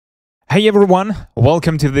Hey everyone,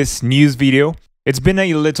 welcome to this news video. It's been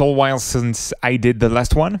a little while since I did the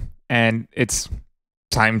last one, and it's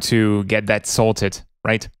time to get that sorted,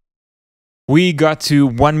 right? We got to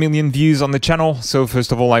 1 million views on the channel, so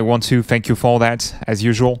first of all I want to thank you for that, as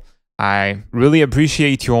usual. I really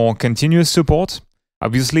appreciate your continuous support.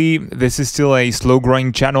 Obviously, this is still a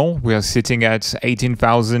slow-growing channel. We are sitting at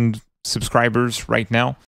 18,000 subscribers right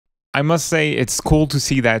now. I must say it's cool to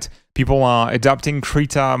see that people are adopting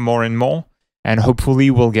Krita more and more, and hopefully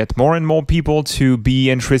we'll get more and more people to be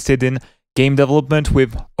interested in game development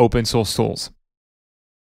with open source tools.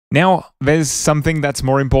 Now, there's something that's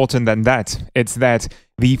more important than that. It's that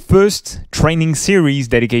the first training series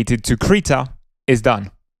dedicated to Krita is done.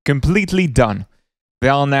 Completely done.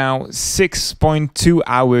 There are now 6.2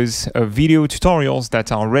 hours of video tutorials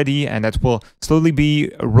that are ready and that will slowly be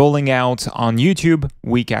rolling out on YouTube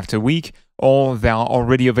week after week, or they are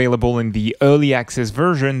already available in the early access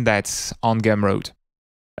version that's on Gumroad.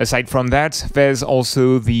 Aside from that, there's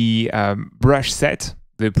also the brush set,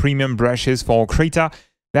 the premium brushes for Krita,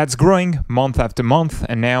 that's growing month after month,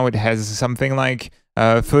 and now it has something like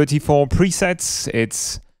 34 presets.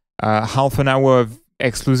 It's half an hour of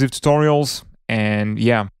exclusive tutorials. And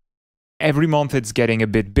yeah, every month it's getting a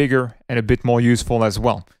bit bigger and a bit more useful as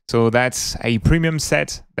well. So that's a premium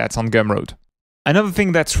set that's on Gumroad. Another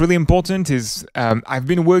thing that's really important is I've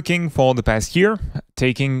been working for the past year,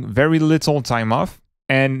 taking very little time off,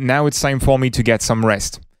 and now it's time for me to get some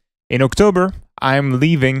rest. In October, I'm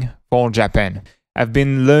leaving for Japan. I've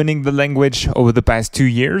been learning the language over the past 2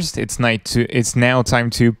 years. It's now time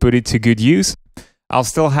to put it to good use. I'll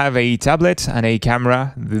still have a tablet and a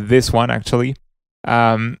camera, this one actually,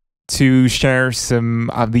 to share some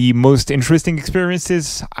of the most interesting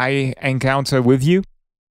experiences I encounter with you.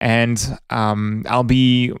 And I'll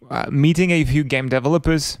be meeting a few game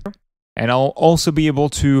developers, and I'll also be able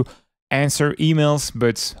to answer emails,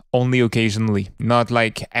 but only occasionally, not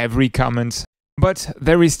like every comment. But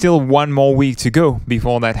there is still 1 more week to go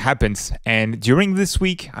before that happens. And during this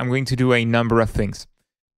week, I'm going to do a number of things.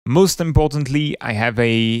 Most importantly, I have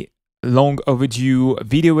a long overdue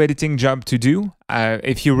video editing job to do.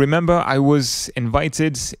 If you remember, I was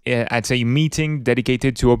invited at a meeting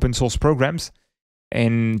dedicated to open source programs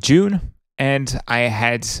in June, and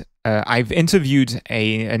I've interviewed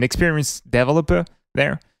an experienced developer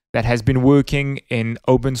there that has been working in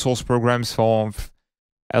open source programs for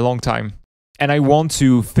a long time. And I want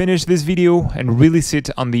to finish this video and release it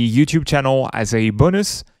on the YouTube channel as a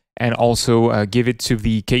bonus, and also give it to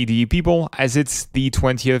the KDE people, as it's the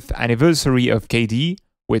 20th anniversary of KDE,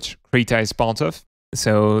 which Krita is part of.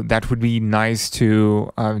 So that would be nice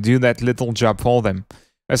to do that little job for them.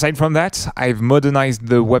 Aside from that, I've modernized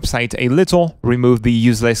the website a little, removed the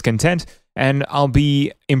useless content, and I'll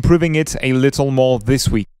be improving it a little more this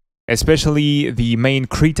week, especially the main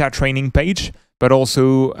Krita training page, but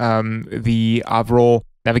also the overall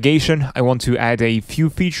navigation. I want to add a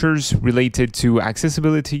few features related to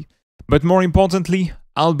accessibility, but more importantly,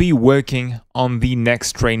 I'll be working on the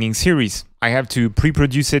next training series. I have to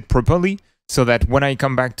pre-produce it properly so that when I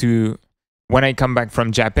come back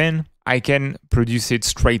from Japan, I can produce it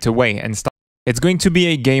straight away and start. It's going to be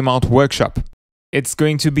a game art workshop. It's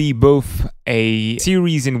going to be both a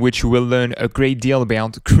series in which you will learn a great deal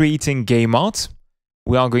about creating game art.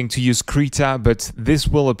 We are going to use Krita, but this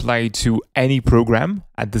will apply to any program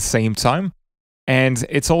at the same time. And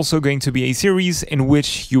it's also going to be a series in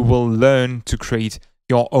which you will learn to create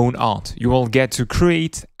your own art. You will get to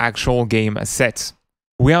create actual game assets.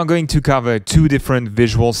 We are going to cover 2 different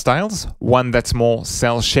visual styles, one that's more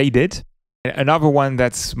cel-shaded, and another one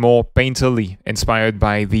that's more painterly, inspired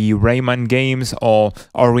by the Rayman games or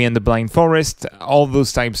Ori and the Blind Forest, all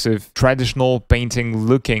those types of traditional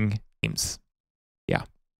painting-looking games.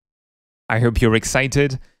 I hope you're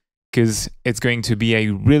excited, because it's going to be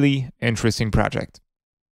a really interesting project.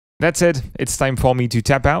 That said, it's time for me to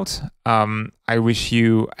tap out. I wish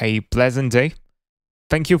you a pleasant day.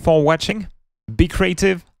 Thank you for watching. Be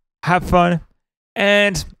creative, have fun,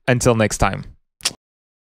 and until next time.